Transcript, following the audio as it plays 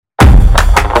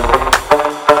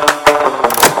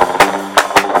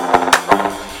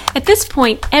At this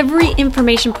point, every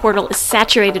information portal is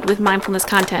saturated with mindfulness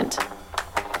content.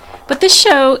 But this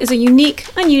show is a unique,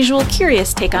 unusual,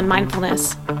 curious take on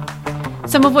mindfulness.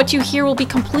 Some of what you hear will be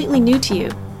completely new to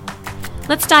you.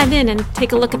 Let's dive in and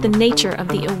take a look at the nature of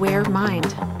the aware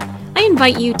mind. I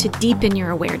invite you to deepen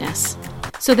your awareness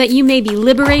so that you may be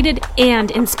liberated and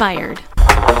inspired.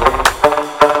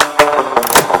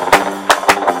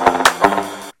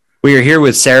 We are here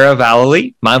with Sarah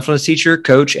Vallely, mindfulness teacher,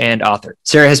 coach, and author.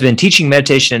 Sarah has been teaching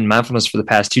meditation and mindfulness for the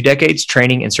past 2 decades,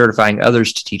 training and certifying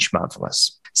others to teach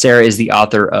mindfulness. Sarah is the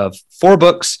author of 4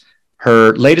 books.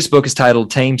 Her latest book is titled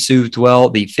Tame, Soothe,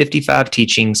 Dwell, the 55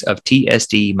 Teachings of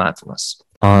TSD Mindfulness.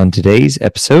 On today's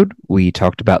episode, we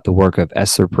talked about the work of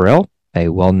Esther Perel, a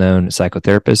well-known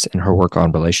psychotherapist, and her work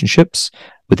on relationships.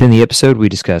 Within the episode, we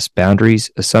discuss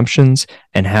boundaries, assumptions,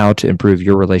 and how to improve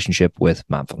your relationship with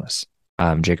mindfulness.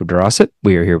 I'm Jacob Durosset.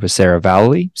 We are here with Sarah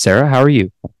Vallely. Sarah, how are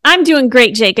you? I'm doing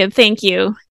great, Jacob. Thank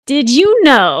you. Did you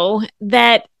know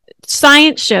that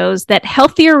science shows that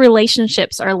healthier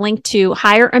relationships are linked to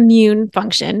higher immune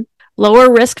function,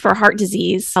 lower risk for heart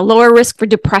disease, a lower risk for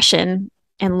depression,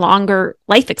 and longer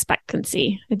life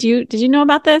expectancy? Did you know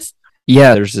about this?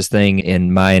 Yeah, there's this thing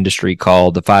in my industry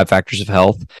called the 5 factors of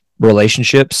health.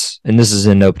 Relationships, and this is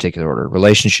in no particular order,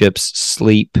 relationships,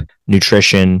 sleep,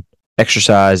 nutrition,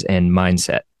 exercise, and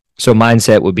mindset. So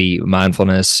mindset would be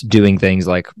mindfulness, doing things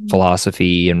like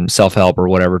philosophy and self-help or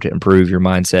whatever to improve your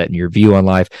mindset and your view on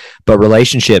life. But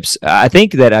relationships, I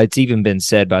think that it's even been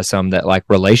said by some that like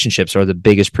relationships are the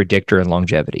biggest predictor in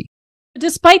longevity.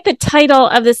 Despite the title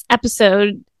of this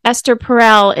episode, Esther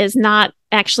Perel is not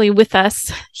actually with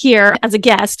us here as a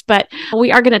guest, but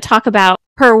we are going to talk about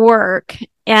her work.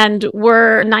 And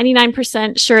we're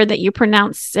 99% sure that you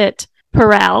pronounce it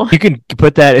Perel. You can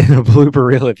put that in a blooper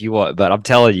reel if you want, but I'm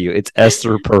telling you, it's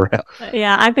Esther Perel.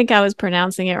 Yeah, I think I was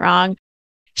pronouncing it wrong.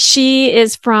 She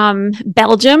is from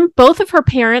Belgium. Both of her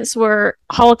parents were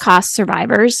Holocaust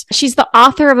survivors. She's the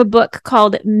author of a book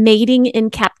called Mating in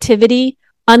Captivity,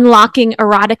 Unlocking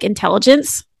Erotic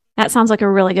Intelligence. That sounds like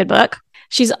a really good book.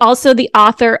 She's also the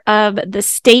author of The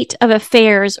State of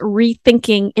Affairs,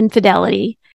 Rethinking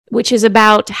Infidelity, which is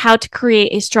about how to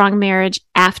create a strong marriage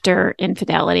after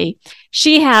infidelity.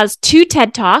 She has 2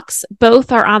 TED Talks.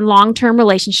 Both are on long-term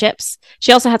relationships.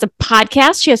 She also has a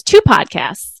podcast. She has 2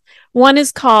 podcasts. One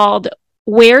is called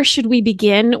Where Should We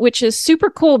Begin, which is super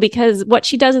cool because what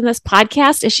she does in this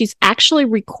podcast is she's actually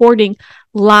recording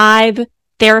live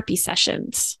therapy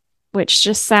sessions, which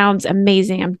just sounds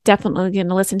amazing. I'm definitely going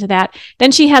to listen to that.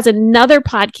 Then she has another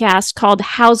podcast called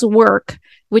How's Work,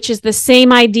 which is the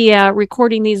same idea,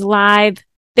 recording these live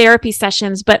therapy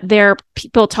sessions, but they're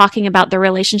people talking about their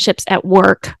relationships at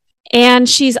work. And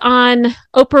she's on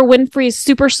Oprah Winfrey's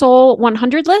Super Soul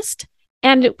 100 list.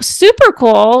 And super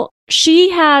cool,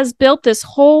 she has built this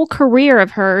whole career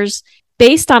of hers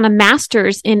based on a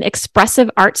master's in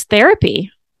expressive arts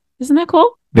therapy. Isn't that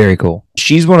cool? Very cool.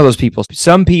 She's one of those people.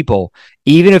 Some people,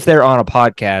 even if they're on a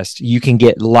podcast, you can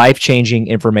get life-changing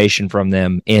information from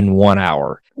them in 1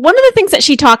 hour. One of the things that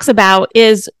she talks about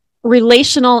is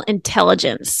relational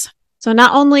intelligence. So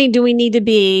not only do we need to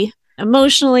be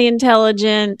emotionally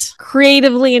intelligent,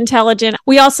 creatively intelligent,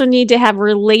 we also need to have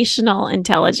relational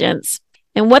intelligence.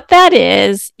 And what that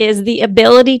is the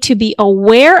ability to be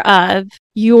aware of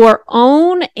your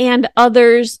own and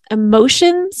others'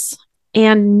 emotions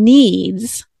and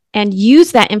needs and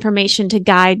use that information to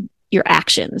guide your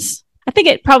actions. I think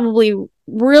it probably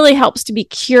really helps to be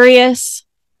curious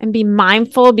and be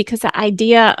mindful, because the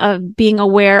idea of being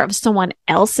aware of someone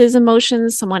else's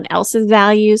emotions, someone else's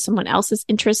values, someone else's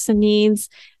interests and needs,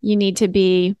 you need to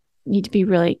be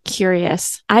really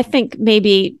curious. I think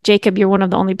maybe, Jacob, you're one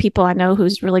of the only people I know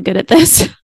who's really good at this.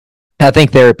 I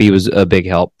think therapy was a big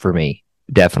help for me.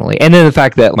 Definitely. And then the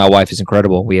fact that my wife is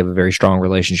incredible. We have a very strong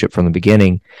relationship from the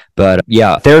beginning. But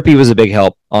yeah, therapy was a big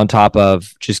help on top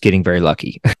of just getting very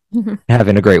lucky.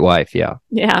 Having a great wife. Yeah.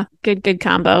 Yeah. Good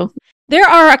combo. There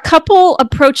are a couple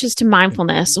approaches to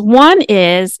mindfulness. One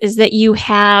is that you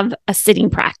have a sitting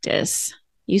practice.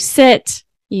 You sit,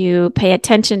 you pay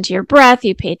attention to your breath,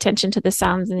 you pay attention to the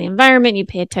sounds in the environment, you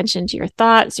pay attention to your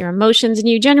thoughts, your emotions, and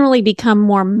you generally become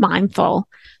more mindful.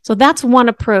 So that's one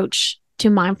approach to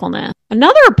mindfulness.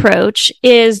 Another approach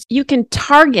is you can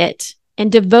target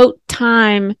and devote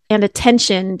time and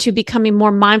attention to becoming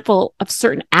more mindful of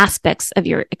certain aspects of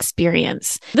your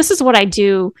experience. This is what I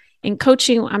do in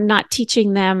coaching. I'm not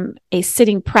teaching them a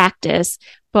sitting practice,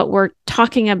 but we're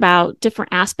talking about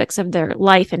different aspects of their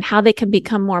life and how they can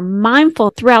become more mindful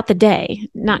throughout the day,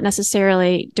 not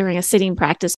necessarily during a sitting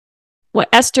practice. What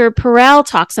Esther Perel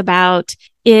talks about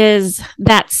is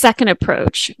that second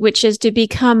approach, which is to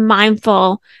become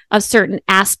mindful of certain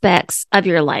aspects of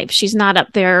your life. She's not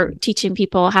up there teaching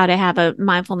people how to have a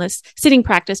mindfulness sitting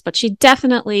practice, but she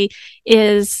definitely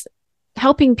is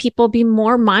helping people be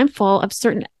more mindful of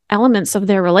certain elements of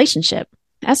their relationship.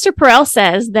 Esther Perel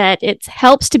says that it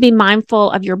helps to be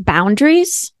mindful of your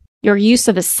boundaries, your use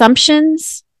of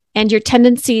assumptions, and your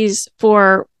tendencies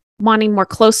for wanting more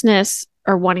closeness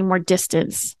or wanting more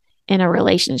distance in a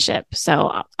relationship.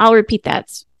 So I'll repeat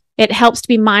that. It helps to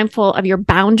be mindful of your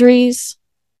boundaries,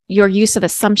 your use of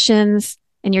assumptions,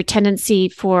 and your tendency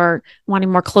for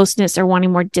wanting more closeness or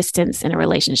wanting more distance in a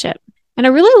relationship. And I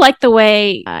really like the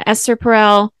way Esther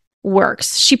Perel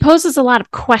works. She poses a lot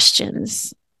of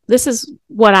questions. This is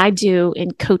what I do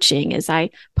in coaching is I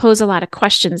pose a lot of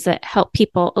questions that help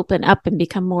people open up and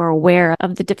become more aware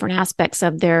of the different aspects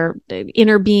of their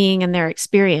inner being and their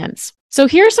experience. So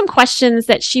here are some questions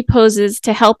that she poses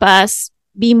to help us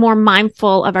be more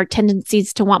mindful of our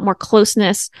tendencies to want more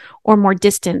closeness or more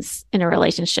distance in a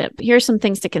relationship. Here are some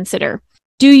things to consider.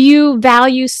 Do you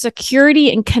value security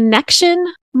and connection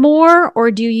more,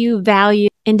 or do you value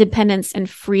independence and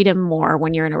freedom more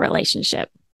when you're in a relationship?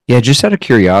 Yeah, just out of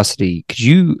curiosity, could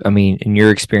you, in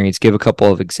your experience, give a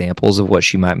couple of examples of what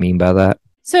she might mean by that?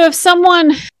 So if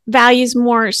someone values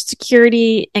more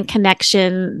security and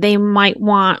connection, they might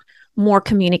want more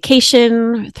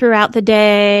communication throughout the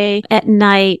day, at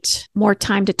night, more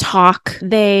time to talk.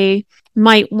 They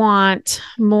might want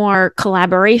more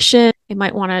collaboration. They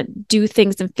might want to do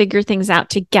things and figure things out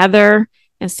together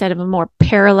instead of a more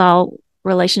parallel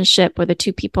relationship where the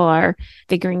two people are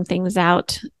figuring things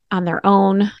out on their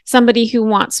own. Somebody who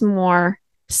wants more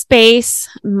space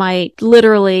might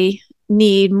literally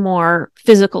need more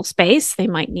physical space. They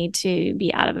might need to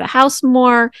be out of the house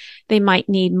more. They might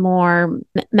need more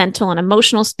mental and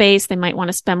emotional space. They might want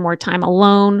to spend more time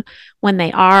alone when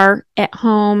they are at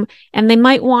home. And they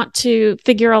might want to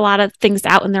figure a lot of things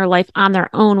out in their life on their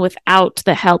own without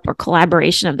the help or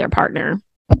collaboration of their partner.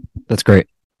 That's great.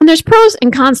 And there's pros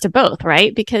and cons to both,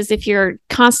 right? Because if you're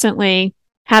constantly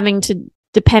having to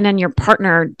depend on your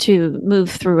partner to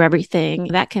move through everything,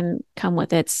 that can come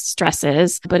with its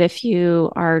stresses. But if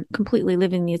you are completely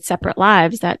living these separate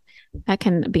lives, that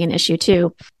can be an issue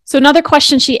too. So another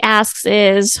question she asks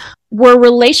is, were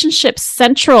relationships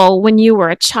central when you were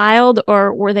a child,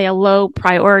 or were they a low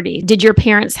priority? Did your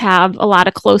parents have a lot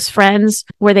of close friends?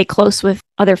 Were they close with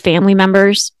other family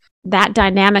members? That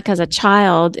dynamic as a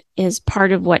child is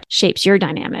part of what shapes your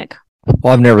dynamic.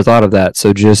 Well, I've never thought of that.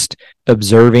 So just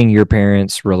observing your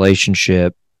parents'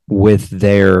 relationship with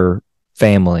their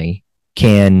family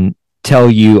can tell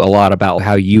you a lot about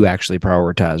how you actually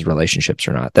prioritize relationships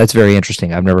or not. That's very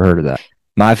interesting. I've never heard of that.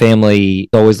 My family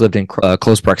always lived in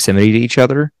close proximity to each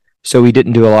other. So we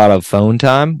didn't do a lot of phone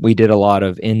time. We did a lot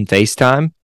of in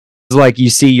FaceTime. It's like you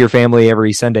see your family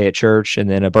every Sunday at church and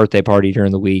then a birthday party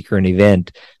during the week or an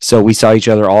event. So we saw each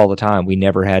other all the time. We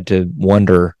never had to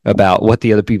wonder about what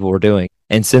the other people were doing.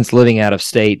 And since living out of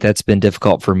state, that's been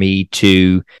difficult for me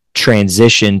to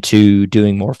transition to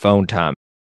doing more phone time.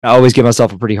 I always give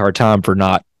myself a pretty hard time for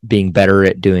not being better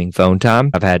at doing phone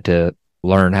time. I've had to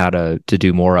learn how to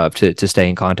do more of to stay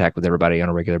in contact with everybody on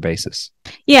a regular basis.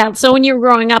 Yeah. So when you were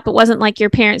growing up, it wasn't like your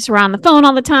parents were on the phone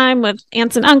all the time with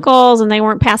aunts and uncles and they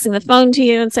weren't passing the phone to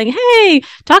you and saying, hey,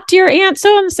 talk to your aunt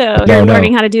so-and-so. You're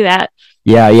learning how to do that.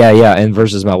 Yeah. And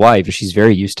versus my wife, she's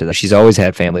very used to that. She's always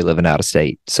had family living out of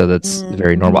state. So that's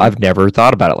very normal. I've never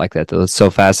thought about it like that, though. That's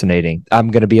so fascinating. I'm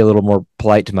going to be a little more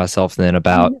polite to myself then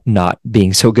about not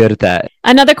being so good at that.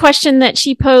 Another question that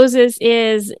she poses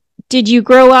is, did you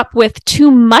grow up with too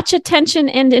much attention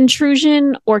and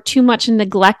intrusion or too much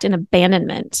neglect and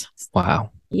abandonment?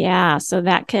 Wow. Yeah. So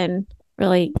that can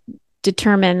really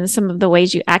determine some of the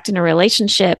ways you act in a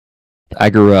relationship. I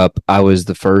grew up, I was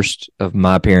the first of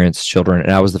my parents' children,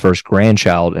 and I was the first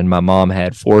grandchild, and my mom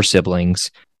had 4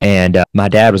 siblings, and my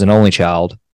dad was an only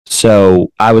child.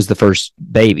 So I was the first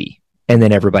baby, and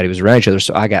then everybody was around each other.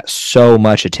 So I got so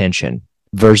much attention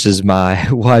versus my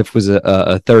wife was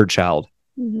a third child.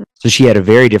 So she had a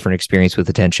very different experience with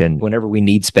attention. Whenever we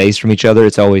need space from each other,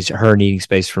 it's always her needing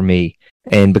space from me.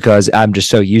 And because I'm just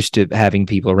so used to having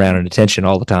people around and attention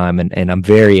all the time, and I'm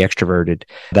very extroverted,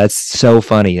 that's so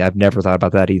funny. I've never thought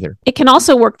about that either. It can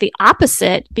also work the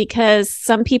opposite because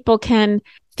some people can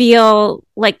feel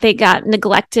like they got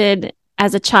neglected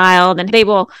as a child and they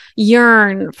will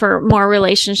yearn for more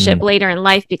relationship later in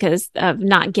life because of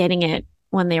not getting it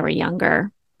when they were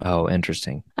younger. Oh,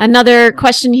 interesting. Another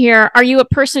question here. Are you a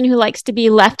person who likes to be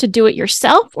left to do it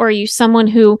yourself, or are you someone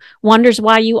who wonders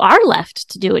why you are left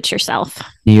to do it yourself?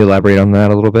 Can you elaborate on that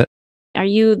a little bit? Are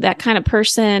you that kind of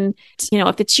person,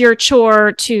 if it's your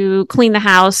chore to clean the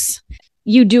house,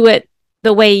 you do it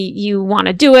the way you want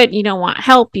to do it. You don't want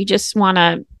help. You just want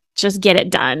to just get it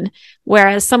done.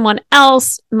 Whereas someone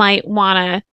else might want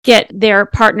to get their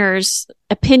partner's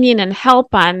opinion and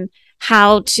help on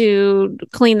how to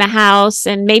clean the house.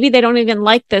 And maybe they don't even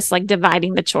like this, like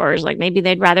dividing the chores. Like maybe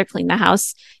they'd rather clean the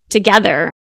house together.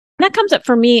 And that comes up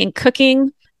for me in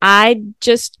cooking. I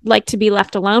just like to be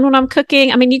left alone when I'm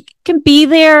cooking. I mean, you can be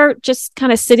there just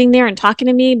kind of sitting there and talking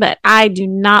to me, but I do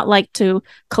not like to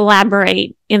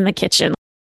collaborate in the kitchen.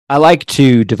 I like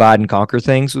to divide and conquer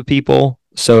things with people.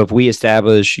 So if we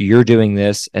establish you're doing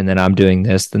this and then I'm doing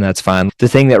this, then that's fine. The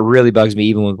thing that really bugs me,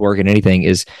 even with work and anything,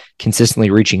 is consistently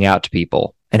reaching out to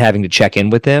people and having to check in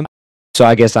with them. So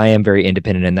I guess I am very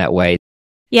independent in that way.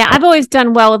 Yeah, I've always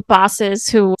done well with bosses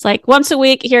who like once a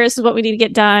week, this is what we need to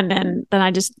get done. And then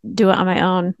I just do it on my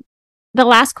own. The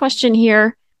last question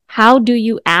here, how do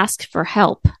you ask for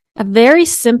help? A very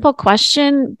simple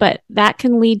question, but that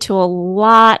can lead to a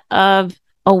lot of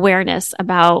awareness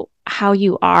about how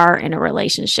you are in a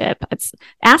relationship. It's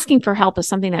asking for help is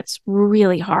something that's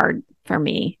really hard for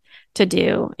me to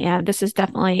do. Yeah, this is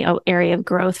definitely an area of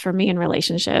growth for me in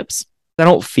relationships. I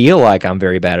don't feel like I'm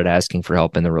very bad at asking for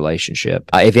help in the relationship.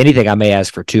 If anything, I may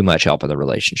ask for too much help in the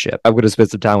relationship. I'm going to spend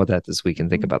some time with that this week and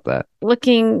think about that.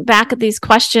 Looking back at these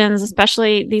questions,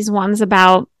 especially these ones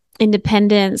about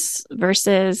independence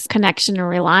versus connection and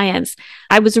reliance,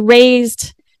 I was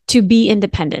raised to be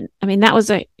independent. I mean, that was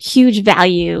a huge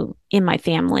value in my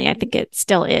family. I think it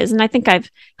still is. And I think I've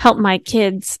helped my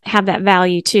kids have that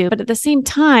value too. But at the same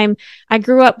time, I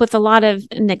grew up with a lot of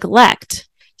neglect.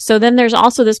 So then there's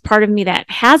also this part of me that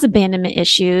has abandonment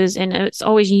issues and it's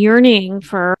always yearning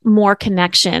for more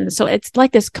connection. So it's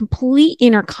like this complete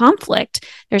inner conflict.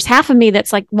 There's half of me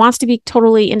that's like wants to be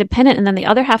totally independent. And then the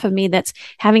other half of me that's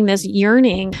having this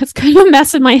yearning. It's kind of a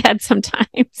mess in my head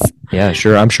sometimes. Yeah,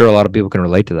 sure. I'm sure a lot of people can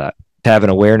relate to that. To have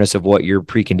an awareness of what your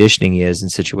preconditioning is in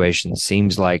situations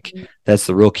seems like that's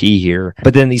the real key here.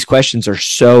 But then these questions are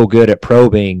so good at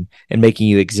probing and making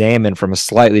you examine from a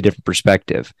slightly different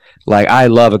perspective. Like, I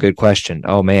love a good question.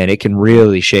 Oh man, it can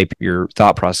really shape your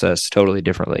thought process totally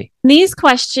differently. These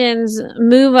questions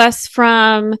move us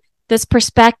from this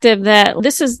perspective that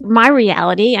this is my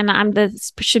reality and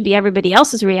this should be everybody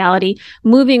else's reality,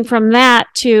 moving from that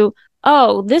to,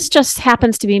 oh, this just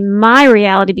happens to be my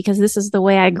reality because this is the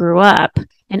way I grew up,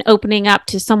 and opening up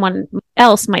to someone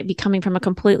else might be coming from a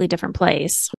completely different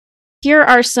place. Here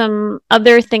are some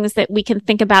other things that we can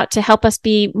think about to help us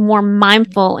be more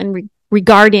mindful in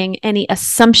regarding any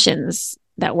assumptions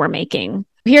that we're making.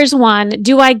 Here's one.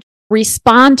 Do I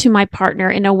respond to my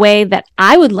partner in a way that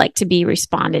I would like to be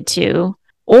responded to?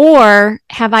 Or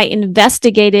have I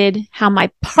investigated how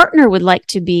my partner would like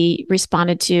to be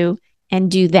responded to and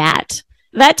do that?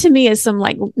 That to me is some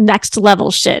like next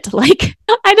level shit. Like,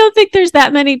 I don't think there's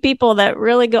that many people that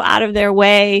really go out of their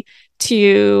way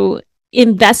to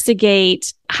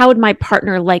investigate how would my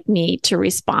partner like me to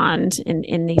respond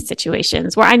in these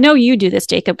situations, where I know you do this,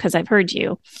 Jacob, because I've heard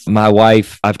you. My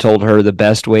wife, I've told her the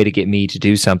best way to get me to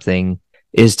do something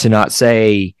is to not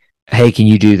say, hey, can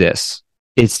you do this?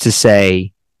 It's to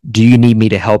say, do you need me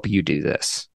to help you do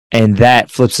this? And that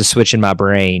flips a switch in my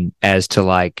brain as to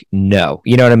like, no,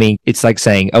 you know what I mean? It's like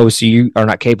saying, oh, so you are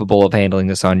not capable of handling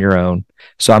this on your own.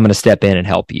 So I'm going to step in and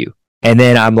help you. And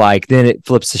then I'm like, then it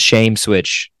flips the shame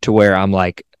switch to where I'm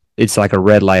like, it's like a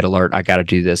red light alert. I got to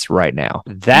do this right now.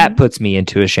 That puts me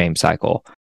into a shame cycle.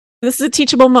 This is a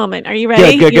teachable moment. Are you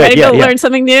ready? Good. You ready to learn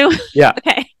something new? Yeah.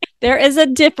 Okay. There is a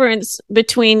difference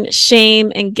between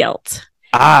shame and guilt.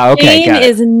 Okay. Shame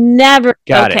is never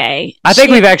got okay. It. I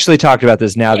think we've actually talked about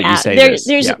this now that you say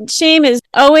this. Shame is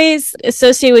always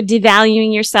associated with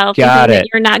devaluing yourself, that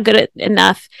you're not good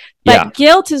enough. But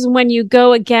guilt is when you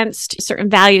go against certain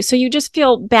values. So you just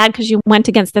feel bad because you went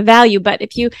against the value. But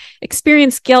if you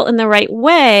experience guilt in the right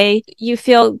way, you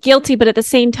feel guilty, but at the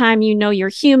same time, you know you're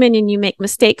human and you make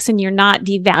mistakes and you're not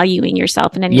devaluing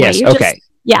yourself in any way. You're okay.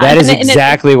 Yeah, that is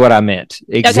exactly what I meant.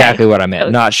 Exactly what I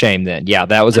meant. Not shame then. Yeah,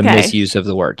 that was a misuse of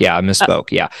the word. Yeah, I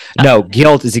misspoke. Yeah. No,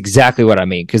 guilt is exactly what I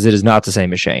mean because it is not the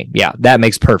same as shame. Yeah, that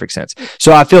makes perfect sense.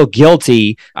 So I feel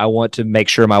guilty. I want to make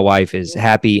sure my wife is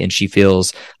happy and she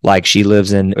feels like she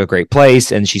lives in a great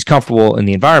place and she's comfortable in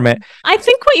the environment. I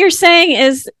think what you're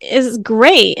saying is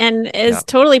great and is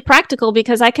totally practical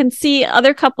because I can see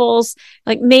other couples,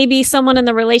 like maybe someone in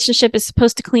the relationship is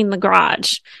supposed to clean the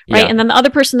garage, right? Yeah. And then the other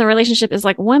person in the relationship is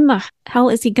like, when the hell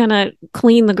is he gonna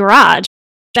clean the garage?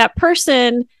 That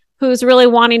person who's really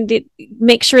wanting to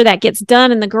make sure that gets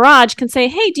done in the garage can say,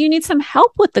 hey, do you need some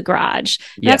help with the garage?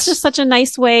 That's just such a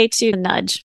nice way to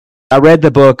nudge. I read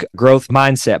the book Growth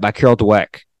Mindset by Carol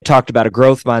Dweck. It talked about a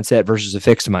growth mindset versus a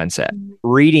fixed mindset.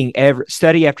 Reading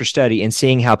study after study and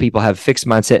seeing how people have fixed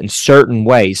mindset in certain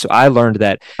ways. So I learned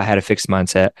that I had a fixed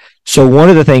mindset. So one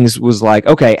of the things was like,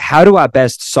 okay, how do I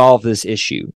best solve this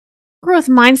issue? Growth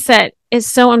mindset is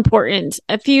so important.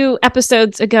 A few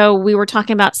episodes ago, we were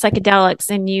talking about psychedelics,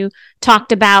 and you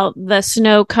talked about the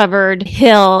snow-covered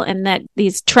hill and that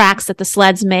these tracks that the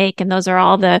sleds make, and those are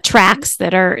all the tracks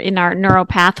that are in our neural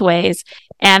pathways,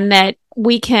 and that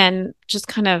we can just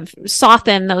kind of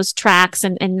soften those tracks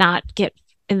and not get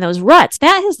in those ruts.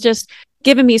 That has just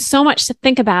given me so much to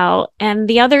think about. And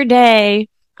the other day,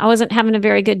 I wasn't having a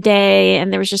very good day,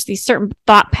 and there was just these certain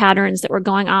thought patterns that were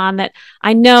going on that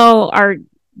I know are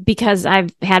because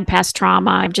I've had past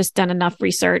trauma. I've just done enough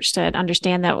research to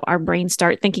understand that our brains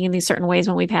start thinking in these certain ways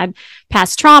when we've had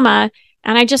past trauma.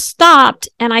 And I just stopped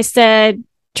and I said,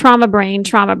 trauma brain,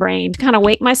 to kind of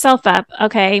wake myself up.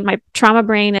 Okay, my trauma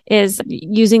brain is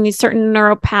using these certain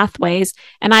neural pathways.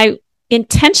 And I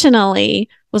intentionally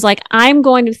was like, I'm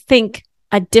going to think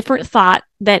a different thought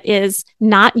that is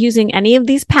not using any of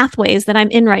these pathways that I'm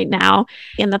in right now.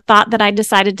 And the thought that I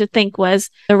decided to think was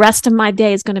the rest of my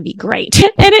day is going to be great.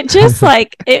 And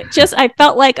I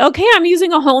felt like, okay, I'm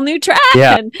using a whole new track.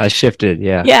 Yeah, and I shifted.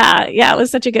 Yeah. Yeah. It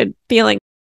was such a good feeling.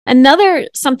 Another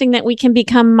something that we can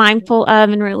become mindful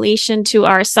of in relation to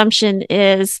our assumption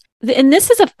is, and this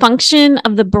is a function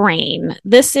of the brain.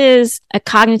 This is a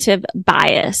cognitive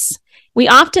bias. We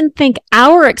often think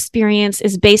our experience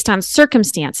is based on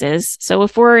circumstances. So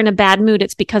if we're in a bad mood,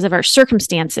 it's because of our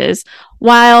circumstances,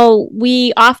 while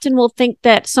we often will think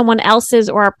that someone else's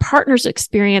or our partner's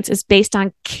experience is based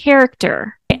on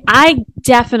character. I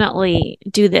definitely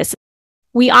do this.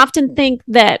 We often think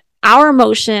that our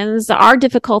emotions, our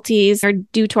difficulties are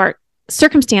due to our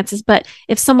circumstances, but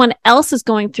if someone else is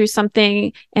going through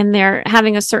something and they're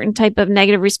having a certain type of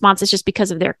negative response, it's just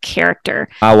because of their character.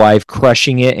 My wife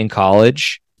crushing it in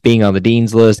college, being on the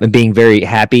dean's list and being very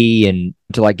happy and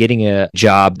to like getting a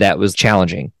job that was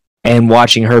challenging, and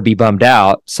watching her be bummed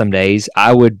out some days,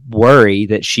 I would worry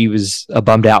that she was a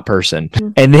bummed out person.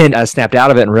 Mm-hmm. And then I snapped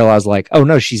out of it and realized like, oh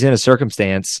no, she's in a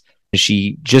circumstance.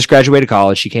 She just graduated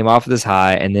college. She came off of this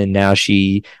high, and then now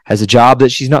she has a job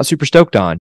that she's not super stoked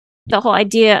on. The whole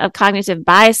idea of cognitive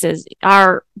biases,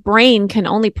 our brain can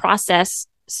only process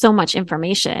so much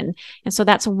information. And so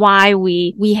that's why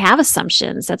we have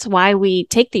assumptions. That's why we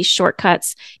take these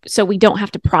shortcuts so we don't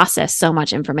have to process so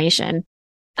much information.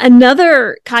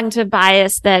 Another cognitive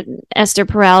bias that Esther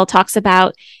Perel talks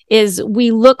about is we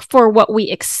look for what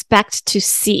we expect to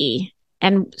see.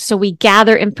 And so we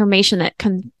gather information that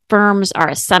confirms our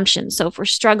assumptions. So if we're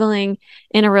struggling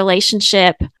in a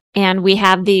relationship, and we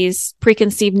have these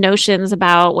preconceived notions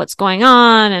about what's going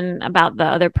on and about the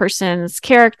other person's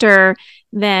character,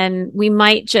 then we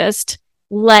might just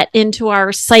let into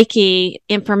our psyche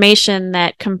information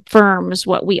that confirms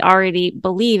what we already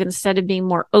believe instead of being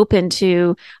more open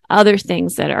to other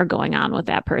things that are going on with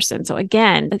that person. So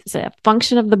again, it's a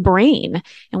function of the brain,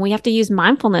 and we have to use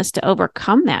mindfulness to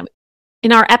overcome that.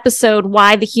 In our episode,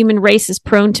 Why the Human Race is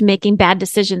Prone to Making Bad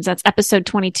Decisions, that's episode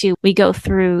 22, we go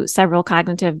through several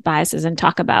cognitive biases and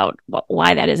talk about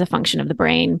why that is a function of the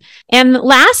brain. And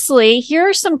lastly, here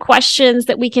are some questions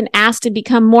that we can ask to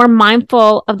become more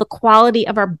mindful of the quality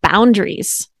of our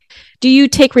boundaries. Do you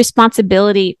take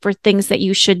responsibility for things that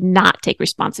you should not take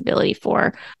responsibility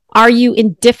for? Are you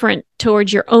indifferent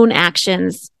towards your own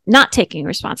actions, not taking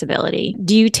responsibility?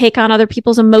 Do you take on other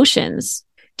people's emotions?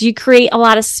 Do you create a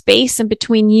lot of space in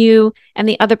between you and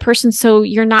the other person so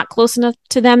you're not close enough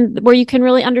to them where you can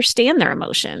really understand their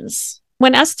emotions?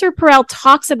 When Esther Perel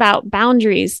talks about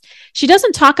boundaries, she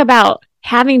doesn't talk about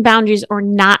having boundaries or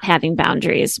not having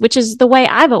boundaries, which is the way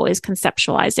I've always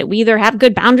conceptualized it. We either have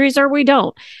good boundaries or we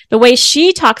don't. The way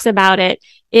she talks about it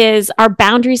is our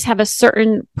boundaries have a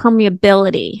certain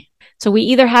permeability. So we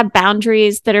either have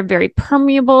boundaries that are very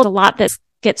permeable, a lot that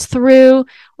gets through,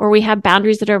 or we have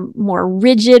boundaries that are more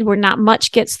rigid where not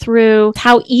much gets through.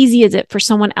 How easy is it for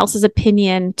someone else's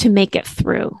opinion to make it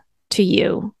through to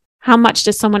you? How much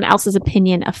does someone else's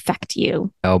opinion affect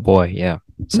you? Oh boy, yeah.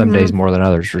 Some days more than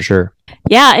others, for sure.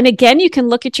 Yeah. And again, you can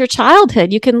look at your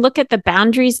childhood. You can look at the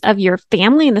boundaries of your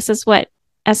family. And this is what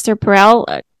Esther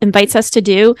Perel invites us to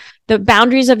do. The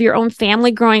boundaries of your own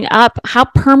family growing up. How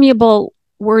permeable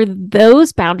were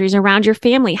those boundaries around your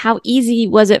family? How easy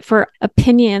was it for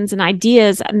opinions and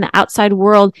ideas in the outside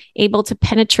world able to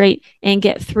penetrate and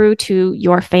get through to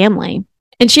your family?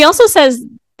 And she also says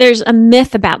there's a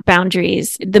myth about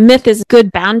boundaries. The myth is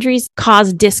good boundaries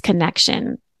cause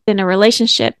disconnection. In a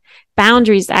relationship,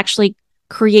 boundaries actually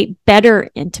create better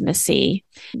intimacy.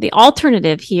 The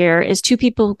alternative here is two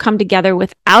people who come together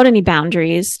without any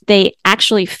boundaries. They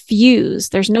actually fuse.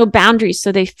 There's no boundaries,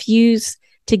 so they fuse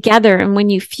together. And when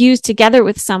you fuse together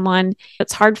with someone,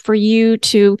 it's hard for you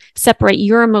to separate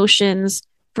your emotions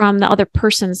from the other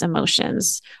person's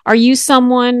emotions. Are you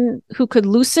someone who could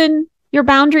loosen your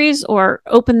boundaries or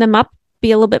open them up,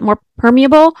 be a little bit more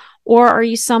permeable? Or are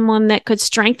you someone that could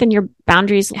strengthen your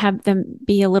boundaries, have them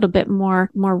be a little bit more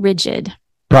rigid?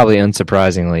 Probably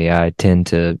unsurprisingly, I tend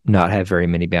to not have very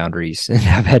many boundaries, and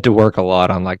I've had to work a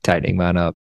lot on like tightening mine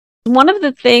up. One of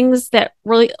the things that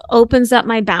really opens up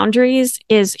my boundaries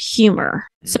is humor.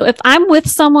 So if I'm with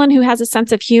someone who has a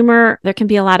sense of humor, there can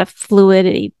be a lot of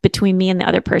fluidity between me and the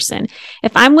other person.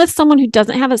 If I'm with someone who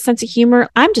doesn't have a sense of humor,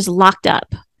 I'm just locked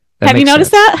up. Have you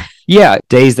noticed that? Yeah.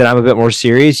 Days that I'm a bit more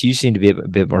serious, you seem to be a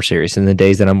bit more serious. And the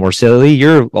days that I'm more silly,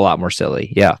 you're a lot more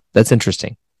silly. Yeah. That's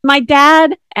interesting. My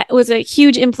dad was a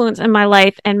huge influence in my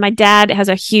life, and my dad has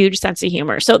a huge sense of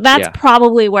humor. So that's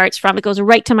probably where it's from. It goes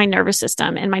right to my nervous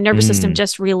system, and my nervous system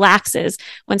just relaxes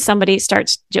when somebody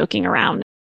starts joking around.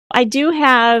 I do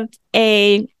have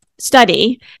a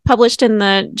study published in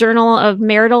the Journal of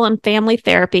Marital and Family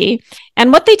Therapy.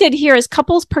 And what they did here is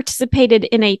couples participated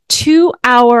in a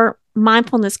 2-hour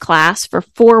mindfulness class for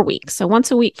 4 weeks. So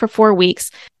once a week for 4 weeks.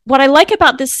 What I like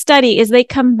about this study is they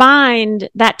combined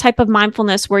that type of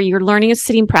mindfulness where you're learning a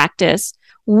sitting practice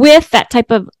with that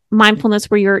type of mindfulness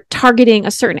where you're targeting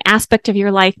a certain aspect of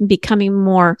your life and becoming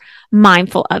more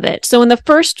mindful of it. So in the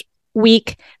first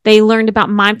week, they learned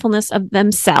about mindfulness of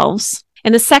themselves.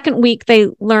 In the second week, they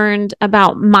learned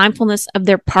about mindfulness of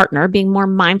their partner, being more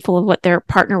mindful of what their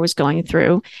partner was going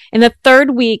through. In the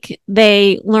third week,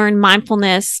 they learned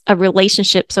mindfulness of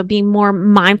relationships, so being more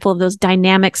mindful of those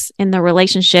dynamics in the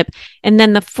relationship. And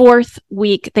then the fourth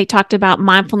week, they talked about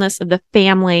mindfulness of the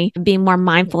family, being more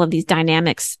mindful of these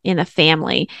dynamics in a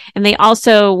family. And they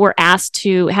also were asked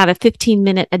to have a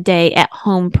 15-minute a day at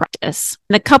home practice.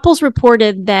 The couples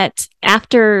reported that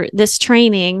after this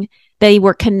training, they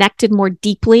were connected more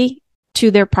deeply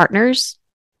to their partners.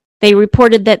 They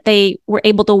reported that they were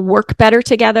able to work better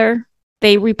together.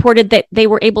 They reported that they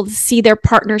were able to see their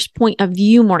partner's point of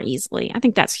view more easily. I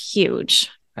think that's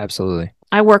huge. Absolutely.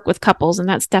 I work with couples, and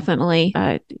that's definitely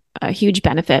a huge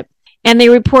benefit. And they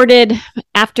reported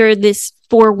after this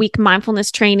 4-week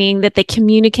mindfulness training that they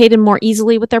communicated more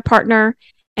easily with their partner,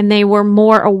 and they were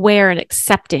more aware and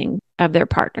accepting of their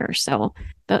partner. So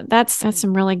that's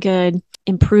some really good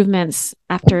improvements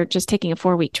after just taking a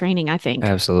 4-week training, I think.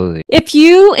 Absolutely. If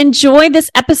you enjoyed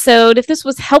this episode, if this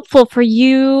was helpful for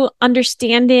you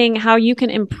understanding how you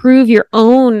can improve your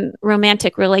own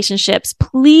romantic relationships,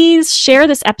 please share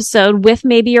this episode with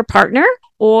maybe your partner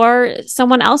or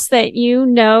someone else that you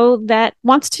know that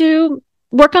wants to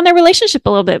work on their relationship a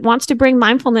little bit, wants to bring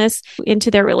mindfulness into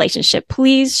their relationship.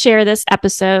 Please share this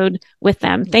episode with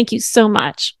them. Thank you so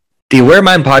much. The Aware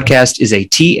Mind podcast is a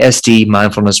TSD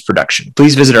mindfulness production.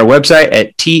 Please visit our website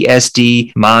at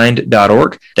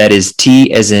tsdmind.org. That is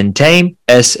T as in tame,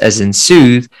 S as in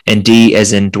soothe, and D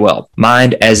as in dwell.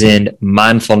 Mind as in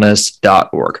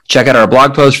mindfulness.org. Check out our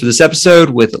blog post for this episode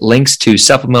with links to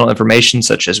supplemental information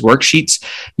such as worksheets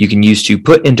you can use to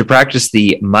put into practice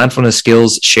the mindfulness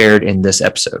skills shared in this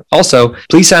episode. Also,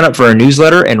 please sign up for our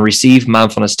newsletter and receive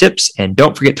mindfulness tips. And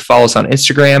don't forget to follow us on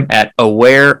Instagram at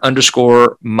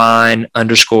aware_mind_podcast.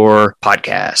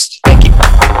 Thank you.